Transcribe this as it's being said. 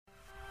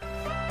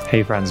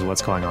Hey friends,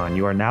 what's going on?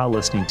 You are now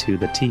listening to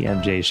the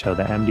TMJ Show,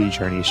 the MD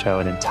Journey Show,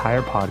 an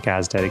entire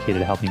podcast dedicated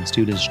to helping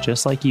students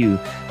just like you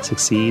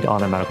succeed on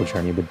their medical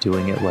journey, but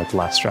doing it with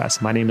less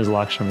stress. My name is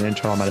Alex. I'm an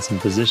internal medicine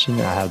physician.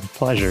 I have the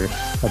pleasure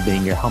of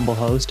being your humble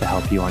host to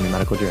help you on your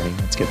medical journey.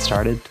 Let's get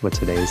started with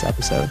today's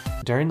episode.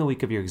 During the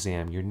week of your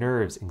exam, your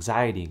nerves,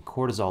 anxiety, and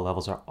cortisol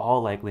levels are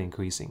all likely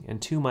increasing,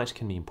 and too much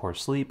can mean poor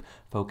sleep,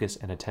 focus,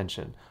 and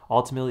attention,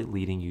 ultimately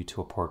leading you to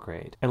a poor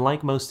grade. And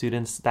like most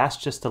students, that's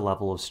just the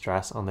level of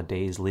stress on the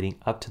days leading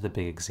up to the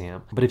big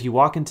exam. But if you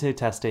walk into a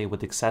test day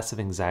with excessive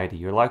anxiety,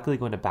 you're likely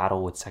going to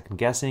battle with second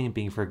guessing,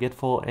 being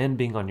forgetful, and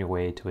being on your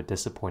way to a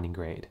disappointing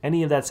grade.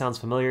 Any of that sounds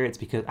familiar? It's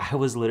because I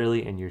was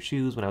literally in your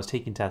shoes when I was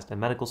taking tests in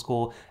medical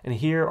school, and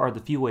here are the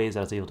few ways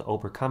I was able to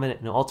overcome it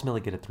and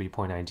ultimately get a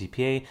 3.9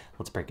 GPA.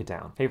 Let's break it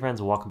down. Hey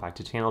friends, welcome back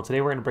to the channel.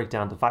 Today we're going to break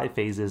down the 5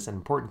 phases and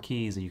important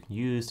keys that you can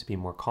use to be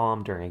more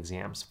calm during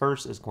exams.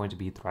 First is going to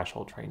be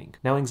threshold training.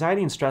 Now,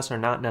 anxiety and stress are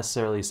not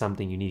necessarily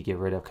something you need to get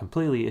rid of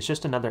completely. It's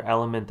just another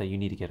element that you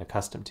need to get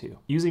accustomed to.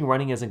 Using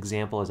running as an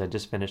example, as I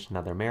just finished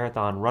another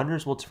marathon,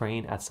 runners will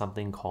train at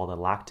something called a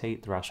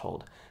lactate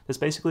threshold. This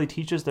basically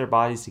teaches their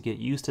bodies to get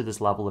used to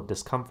this level of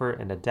discomfort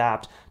and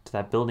adapt to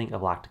that building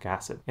of lactic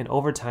acid. And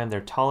over time,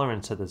 their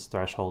tolerance to this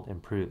threshold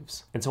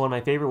improves. And so one of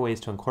my favorite ways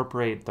to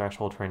incorporate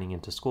threshold training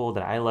into school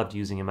that I loved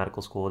using in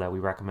medical school that we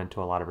recommend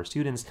to a lot of our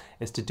students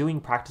is to doing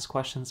practice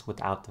questions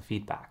without the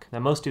feedback. Now,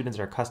 most students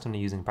are accustomed to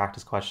using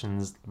practice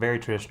questions the very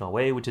traditional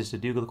way, which is to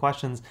do the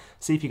questions,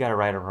 see if you got it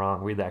right or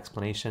wrong, read the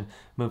explanation,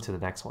 move to the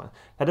next one.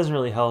 That doesn't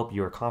really help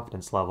your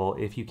confidence level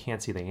if you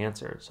can't see the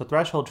answer. So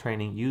threshold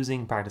training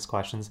using practice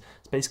questions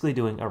is basically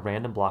doing a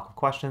random block of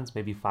questions,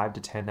 maybe 5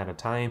 to 10 at a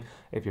time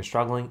if you're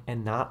struggling,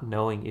 and not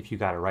knowing if you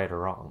got it right or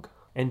wrong.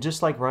 And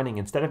just like running,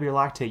 instead of your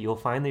lactate, you'll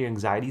find that your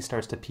anxiety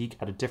starts to peak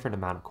at a different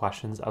amount of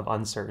questions of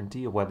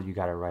uncertainty of whether you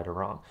got it right or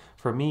wrong.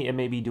 For me, it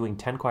may be doing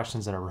 10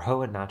 questions in a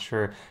row and not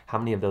sure how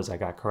many of those I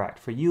got correct.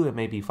 For you, it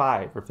may be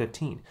 5 or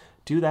 15.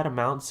 Do that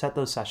amount, set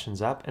those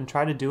sessions up, and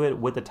try to do it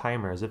with a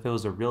timer as if it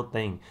was a real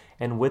thing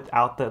and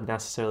without the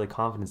necessarily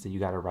confidence that you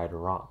got it right or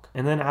wrong.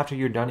 And then after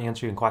you're done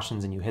answering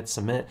questions and you hit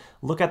submit,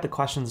 look at the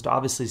questions to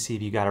obviously see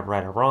if you got it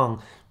right or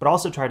wrong, but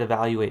also try to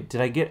evaluate,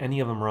 did I get any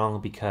of them wrong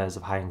because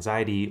of high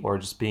anxiety or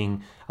just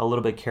being a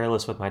little bit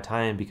careless with my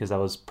time because I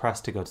was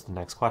pressed to go to the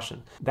next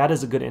question? That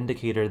is a good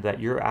indicator that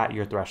you're at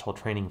your threshold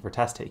training for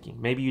test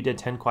taking. Maybe you did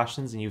 10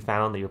 questions and you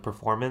found that your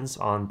performance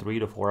on 3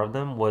 to 4 of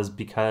them was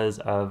because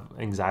of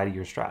anxiety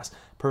or stress.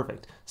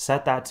 Perfect.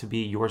 Set that to be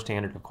your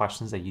standard of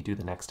questions that you do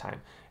the next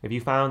time. If you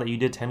found that you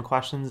did 10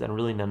 questions and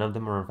really none of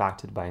them were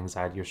impacted by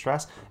anxiety or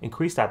stress,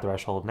 increase that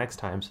threshold next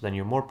time so then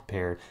you're more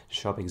prepared to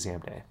show up exam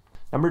day.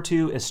 Number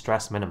 2 is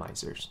stress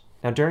minimizers.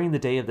 Now, during the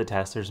day of the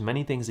test, there's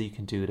many things that you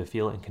can do to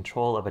feel in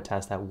control of a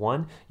test that,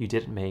 one, you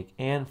didn't make,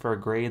 and for a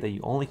grade that you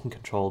only can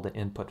control the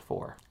input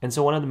for. And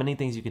so one of the many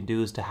things you can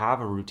do is to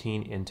have a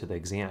routine into the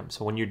exam.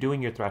 So when you're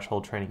doing your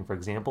threshold training, for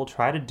example,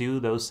 try to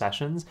do those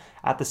sessions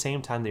at the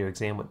same time that your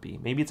exam would be.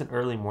 Maybe it's an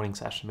early morning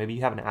session. Maybe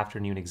you have an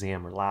afternoon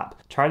exam or lab.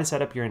 Try to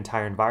set up your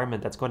entire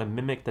environment that's going to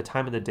mimic the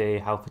time of the day,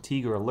 how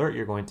fatigued or alert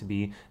you're going to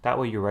be. That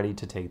way you're ready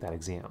to take that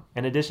exam.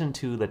 In addition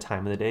to the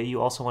time of the day, you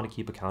also want to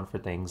keep account for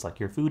things like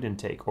your food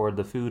intake or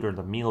the food or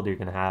the meal that you're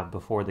going to have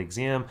before the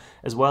exam,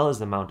 as well as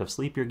the amount of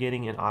sleep you're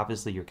getting and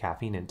obviously your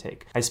caffeine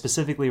intake. I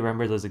specifically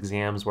remember those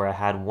exams where I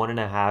had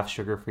 1.5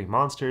 sugar-free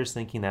monsters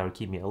thinking that would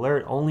keep me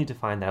alert, only to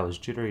find that I was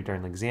jittery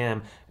during the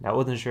exam, and I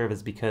wasn't sure if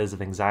it's because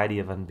of anxiety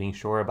of being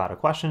sure about a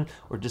question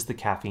or just the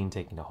caffeine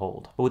taking a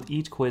hold. But with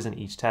each quiz and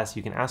each test,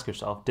 you can ask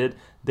yourself, did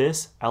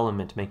this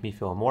element make me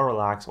feel more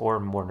relaxed or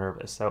more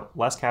nervous? So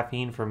less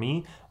caffeine for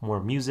me, more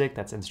music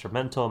that's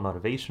instrumental,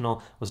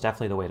 motivational, was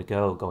definitely the way to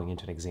go going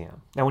into an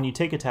exam. Now, when you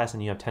take a test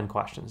and you have 10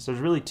 questions, there's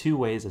really 2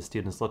 ways that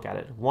students look at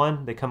it.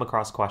 One, they come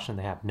across a question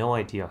they have no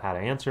idea how to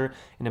answer,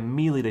 and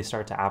immediately they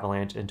start to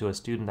avalanche into a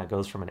student that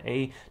goes from an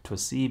A to a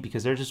C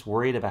because they're just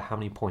worried about how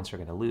many points they're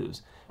going to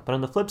lose. But on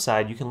the flip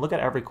side, you can look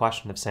at every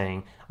question of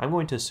saying, I'm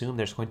going to assume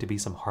there's going to be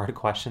some hard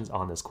questions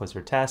on this quiz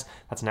or test.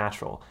 That's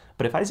natural.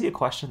 But if I see a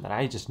question that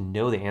I just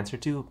know the answer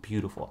to,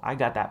 beautiful, I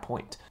got that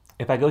point.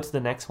 If I go to the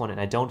next one and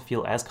I don't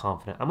feel as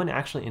confident, I'm going to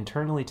actually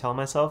internally tell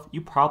myself,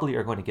 you probably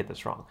are going to get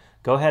this wrong.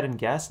 Go ahead and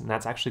guess, and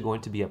that's actually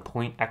going to be a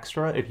point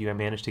extra if you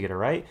manage to get it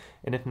right.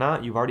 And if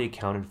not, you've already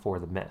accounted for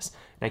the miss.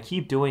 And I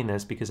keep doing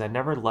this because I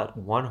never let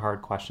one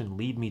hard question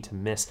lead me to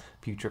miss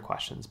future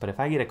questions. But if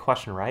I get a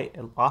question right,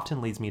 it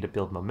often leads me to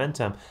build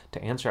momentum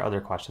to answer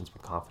other questions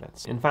with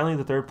confidence. And finally,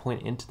 the third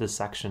point into this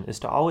section is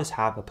to always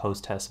have a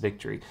post-test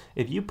victory.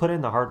 If you put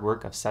in the hard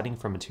work of studying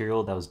for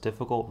material that was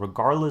difficult,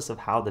 regardless of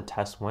how the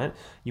test went,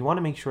 you want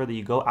to make sure that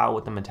you go out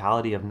with the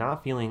mentality of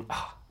not feeling,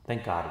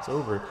 thank God it's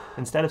over,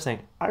 instead of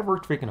saying, I've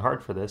worked freaking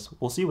hard for this,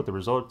 we'll see what the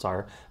results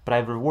are, but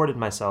I've rewarded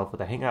myself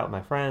with a hangout with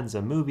my friends,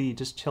 a movie,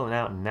 just chilling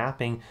out and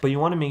napping. But you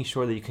want to make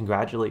sure that you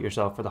congratulate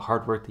yourself for the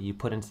hard work that you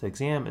put into the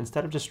exam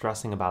instead of just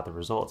stressing about the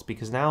results,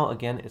 because now,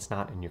 again, it's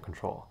not in your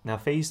control. Now,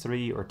 phase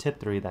 3 or tip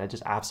 3 that I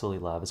just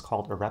absolutely love is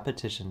called a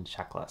repetition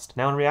checklist.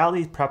 Now, in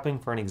reality,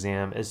 prepping for an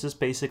exam is just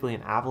basically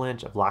an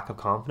avalanche of lack of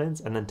confidence,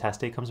 and then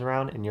test day comes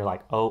around and you're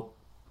like, oh,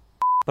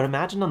 But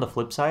imagine on the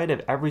flip side, if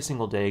every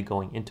single day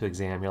going into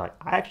exam, you're like,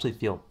 I actually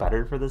feel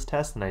better for this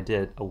test than I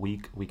did a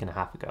week and a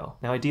half ago.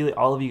 Now, ideally,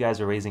 all of you guys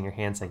are raising your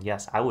hand saying,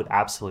 yes, I would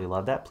absolutely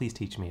love that. Please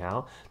teach me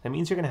how. That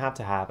means you're going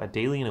to have a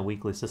daily and a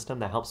weekly system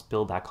that helps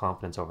build that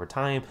confidence over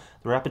time.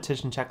 The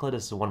repetition checklist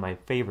is one of my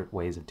favorite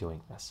ways of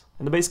doing this.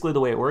 And basically the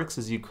way it works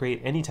is you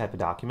create any type of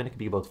document. It can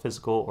be both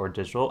physical or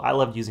digital. I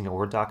loved using a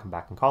Word doc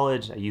back in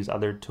college. I use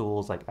other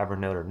tools like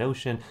Evernote or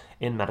Notion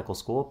in medical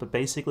school. But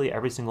basically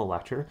every single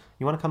lecture,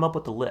 you want to come up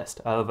with a list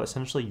of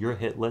essentially your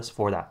hit list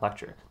for that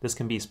lecture. This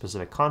can be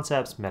specific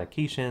concepts,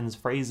 medications,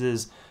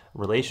 phrases,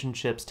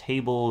 relationships,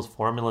 tables,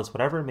 formulas,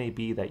 whatever it may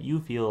be that you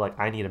feel like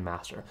I need to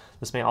master.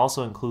 This may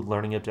also include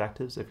learning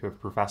objectives if your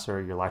professor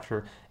or your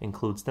lecturer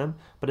includes them,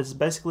 but it's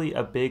basically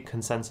a big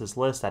consensus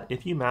list that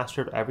if you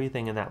mastered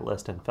everything in that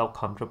list and felt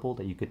comfortable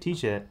that you could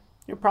teach it,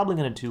 you're probably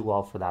going to do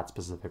well for that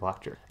specific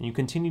lecture. And you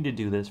continue to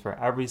do this for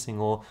every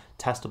single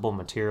testable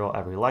material,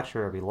 every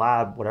lecture, every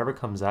lab, whatever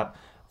comes up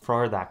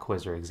for that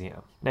quiz or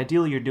exam. And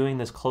ideally, you're doing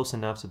this close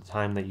enough to the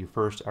time that you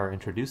first are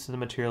introduced to the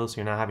material, so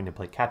you're not having to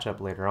play catch up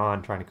later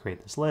on trying to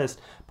create this list.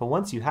 But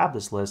once you have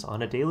this list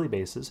on a daily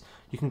basis,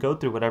 you can go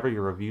through whatever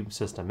your review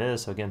system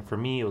is. So again, for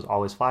me, it was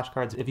always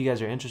flashcards. If you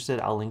guys are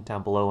interested, I'll link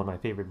down below one of my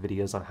favorite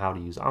videos on how to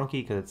use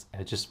Anki, because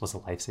it just was a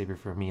lifesaver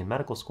for me in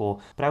medical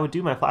school. But I would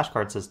do my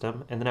flashcard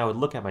system, and then I would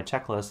look at my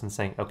checklist and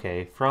saying,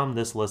 okay, from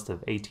this list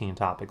of 18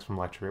 topics from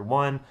lecture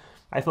 1,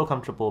 I feel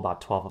comfortable about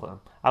 12 of them.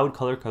 I would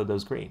color code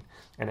those green.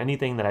 And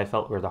anything that I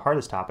felt were the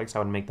hardest topics, I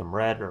would make them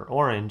red or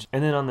orange.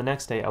 And then on the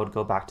next day, I would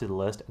go back to the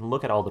list and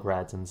look at all the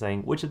reds and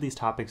saying, which of these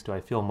topics do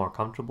I feel more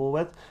comfortable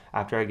with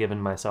after I've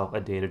given myself a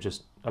day to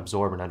just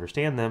absorb and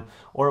understand them,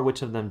 or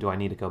which of them do I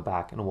need to go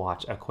back and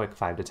watch a quick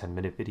 5 to 10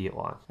 minute video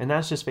on. And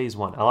that's just phase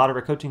 1. A lot of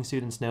our coaching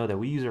students know that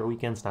we use our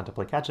weekends not to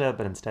play catch up,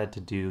 but instead to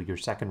do your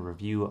second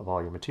review of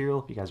all your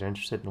material. If you guys are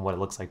interested in what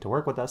it looks like to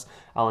work with us,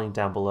 I'll link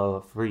down below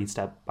a free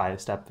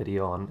step-by-step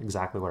video on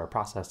exactly what our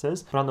process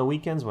is. But on the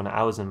weekends when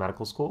I was in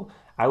medical school,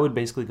 I would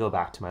basically go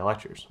back to my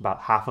lectures,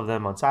 about half of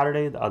them on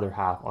Saturday, the other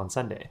half on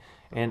Sunday.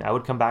 And I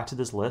would come back to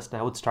this list and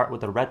I would start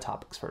with the red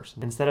topics first.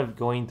 Instead of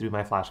going through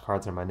my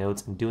flashcards or my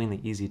notes and doing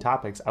the easy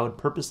topics, I would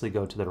purposely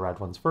go to the red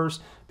ones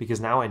first, because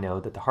now I know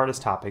that the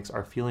hardest topics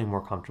are feeling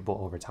more comfortable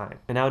over time.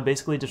 And I would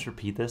basically just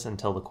repeat this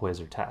until the quiz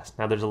or test.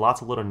 Now there's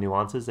lots of little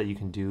nuances that you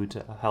can do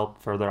to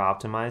help further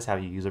optimize how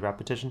you use a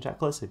repetition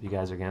checklist. If you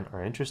guys again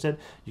are interested,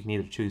 you can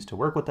either choose to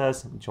work with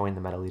us, join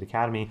the MetaLead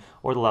Academy,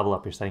 or the Level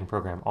Up Your Studying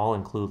program. All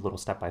include little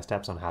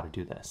step-by-steps on how to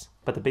do this.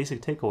 But the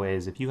basic takeaway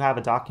is if you have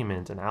a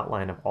document, an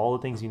outline of all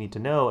the things you need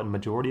to know, and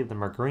majority of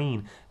them are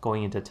green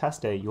going into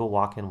test day, you'll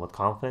walk in with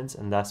confidence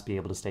and thus be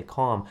able to stay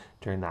calm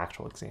during the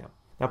actual exam.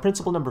 Now,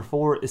 principle number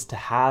 4 is to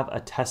have a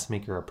test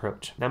maker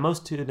approach. Now,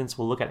 most students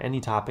will look at any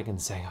topic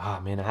and say, oh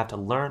man, I have to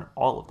learn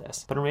all of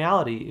this. But in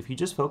reality, if you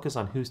just focus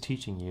on who's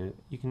teaching you,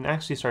 you can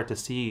actually start to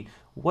see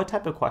what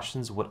type of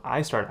questions would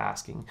I start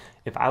asking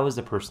if I was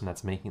the person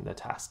that's making the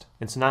test.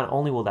 And so not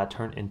only will that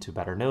turn into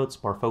better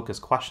notes, more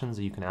focused questions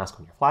that you can ask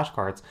on your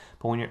flashcards,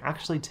 but when you're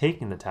actually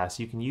taking the test,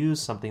 you can use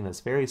something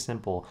that's very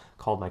simple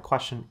called my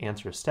question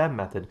answer STEM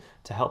method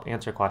to help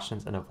answer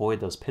questions and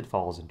avoid those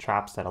pitfalls and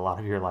traps that a lot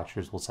of your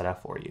lectures will set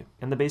up for you.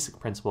 And the basic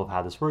principle of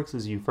how this works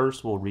is you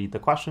first will read the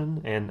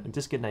question and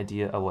just get an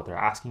idea of what they're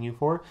asking you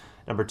for.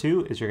 Number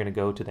 2 is you're going to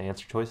go to the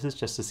answer choices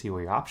just to see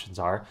where your options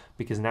are,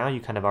 because now you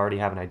kind of already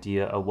have an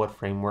idea of what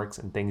frameworks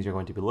and things you're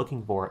going to be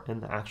looking for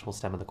in the actual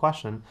stem of the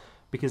question.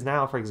 Because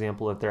now, for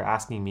example, if they're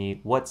asking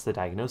me, what's the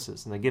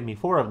diagnosis? And they give me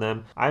 4 of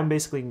them, I'm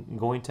basically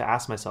going to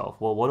ask myself,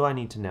 well, what do I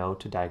need to know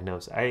to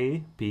diagnose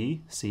A,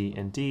 B, C,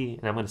 and D?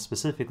 And I'm going to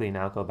specifically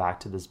now go back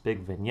to this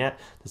big vignette,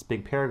 this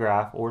big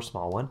paragraph or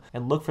small one,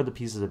 and look for the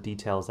pieces of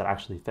details that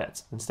actually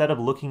fits. Instead of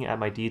looking at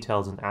my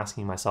details and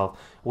asking myself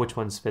which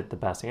ones fit the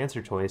best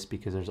answer choice,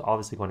 because there's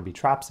obviously going to be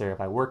traps there.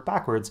 If I work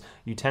backwards,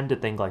 you tend to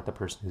think like the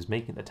person who's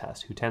making the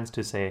test, who tends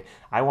to say,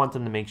 I want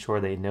them to make sure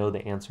they know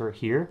the answer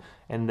here,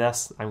 and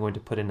thus I'm going to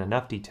put in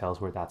enough details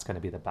where that's going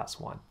to be the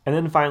best one. And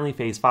then finally,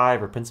 phase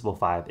 5 or principle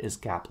 5 is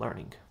gap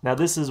learning. Now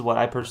this is what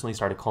I personally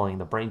started calling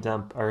the brain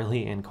dump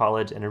early in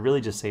college, and it really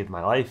just saved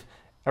my life.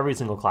 Every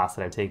single class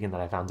that I've taken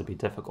that I found to be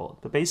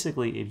difficult. But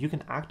basically, if you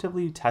can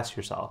actively test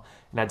yourself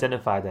and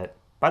identify that,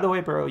 by the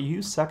way, bro,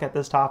 you suck at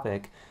this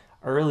topic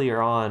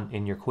earlier on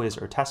in your quiz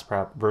or test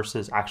prep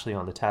versus actually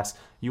on the test,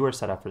 you are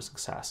set up for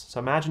success. So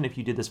imagine if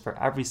you did this for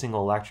every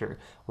single lecture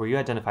where you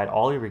identified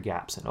all of your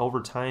gaps and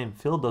over time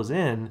filled those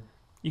in.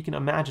 You can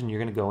imagine you're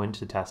going to go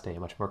into test day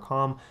much more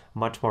calm,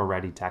 much more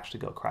ready to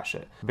actually go crush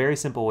it. A very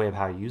simple way of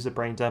how you use a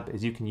brain dump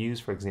is you can use,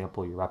 for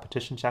example, your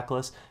repetition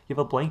checklist. You have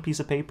a blank piece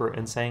of paper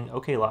and saying,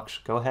 okay,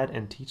 Laksh, go ahead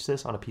and teach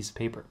this on a piece of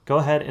paper. Go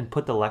ahead and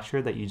put the lecture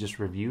that you just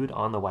reviewed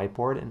on the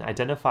whiteboard and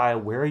identify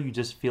where you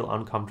just feel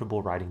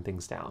uncomfortable writing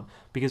things down.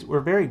 Because we're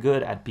very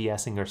good at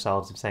BSing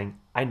ourselves of saying,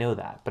 I know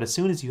that. But as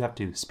soon as you have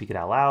to speak it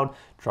out loud,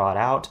 draw it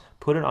out,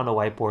 put it on a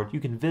whiteboard, you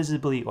can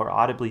visibly or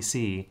audibly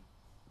see,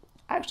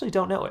 I actually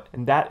don't know it.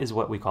 And that is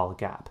what we call a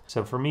gap.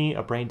 So for me,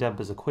 a brain dump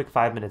is a quick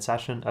 5-minute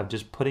session of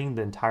just putting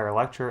the entire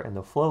lecture and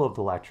the flow of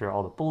the lecture,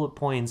 all the bullet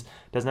points,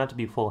 doesn't have to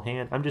be full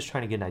hand. I'm just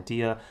trying to get an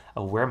idea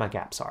of where my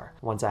gaps are.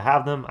 Once I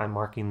have them, I'm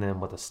marking them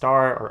with a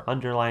star or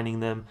underlining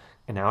them.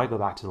 And now I go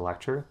back to the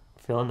lecture,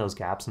 fill in those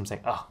gaps. I'm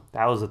saying, oh,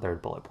 that was the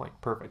third bullet point.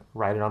 Perfect.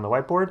 Write it on the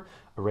whiteboard,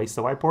 erase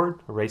the whiteboard,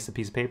 erase the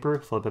piece of paper,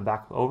 flip it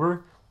back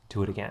over,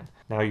 do it again.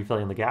 Now you're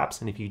filling in the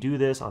gaps. And if you do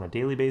this on a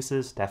daily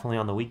basis, definitely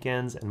on the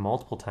weekends and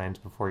multiple times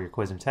before your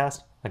quiz and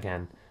test,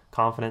 again,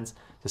 confidence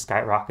just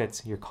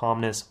skyrockets, your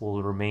calmness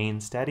will remain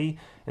steady,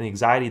 and the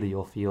anxiety that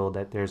you'll feel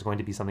that there's going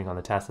to be something on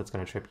the test that's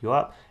going to trip you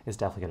up is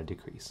definitely going to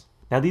decrease.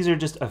 Now, these are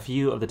just a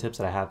few of the tips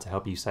that I have to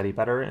help you study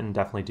better and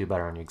definitely do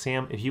better on your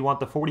exam. If you want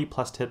the 40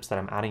 plus tips that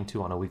I'm adding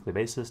to on a weekly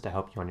basis to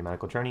help you on your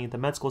medical journey, the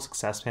Med School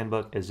Success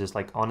Handbook is just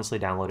honestly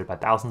downloaded by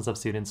thousands of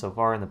students so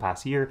far in the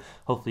past year.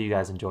 Hopefully you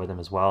guys enjoy them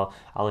as well.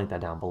 I'll link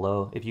that down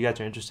below. If you guys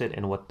are interested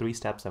in what 3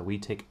 steps that we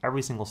take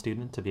every single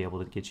student to be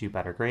able to get you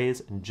better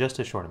grades in just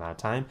a short amount of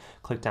time,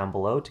 click down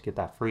below to get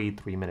that free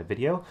 3-minute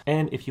video.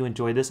 And if you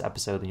enjoyed this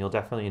episode, then you'll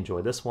definitely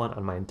enjoy this one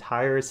on my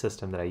entire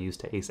system that I use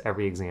to ace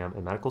every exam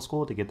in medical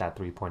school to get that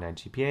 3.9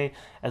 GPA,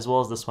 as well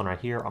as this one right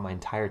here on my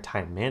entire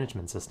time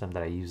management system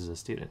that I use as a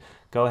student.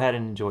 Go ahead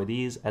and enjoy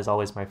these. As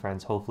always, my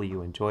friends, hopefully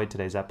you enjoyed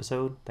today's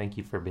episode. Thank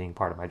you for being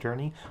part of my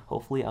journey.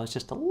 Hopefully I was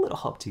just a little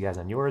help to you guys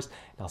on yours,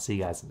 and I'll see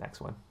you guys in the next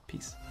one.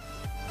 Peace.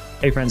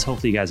 Hey friends,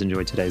 hopefully you guys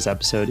enjoyed today's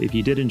episode. If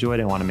you did enjoy it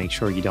and want to make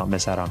sure you don't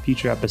miss out on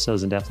future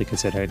episodes, then definitely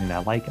consider hitting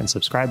that like and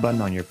subscribe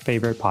button on your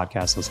favorite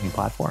podcast listening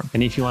platform.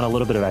 And if you want a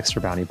little bit of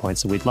extra bounty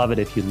points, then we'd love it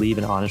if you leave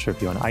an honest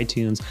review on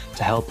iTunes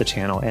to help the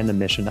channel and the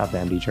mission of the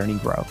MD Journey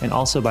grow. And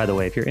also, by the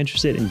way, if you're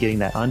interested in getting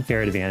that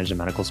unfair advantage in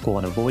medical school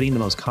and avoiding the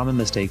most common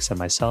mistakes that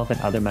myself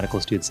and other medical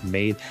students have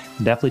made,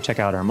 then definitely check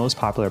out our most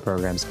popular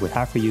programs we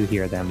have for you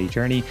here at the MD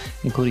Journey,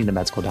 including the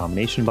Med School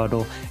Domination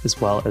Bundle, as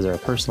well as our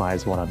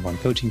personalized one-on-one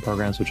coaching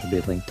programs, which will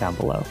be linked down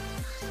below.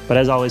 But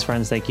as always,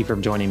 friends, thank you for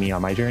joining me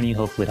on my journey.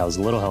 Hopefully that was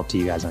a little help to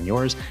you guys on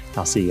yours.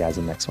 I'll see you guys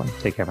in the next one.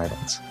 Take care, my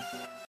friends.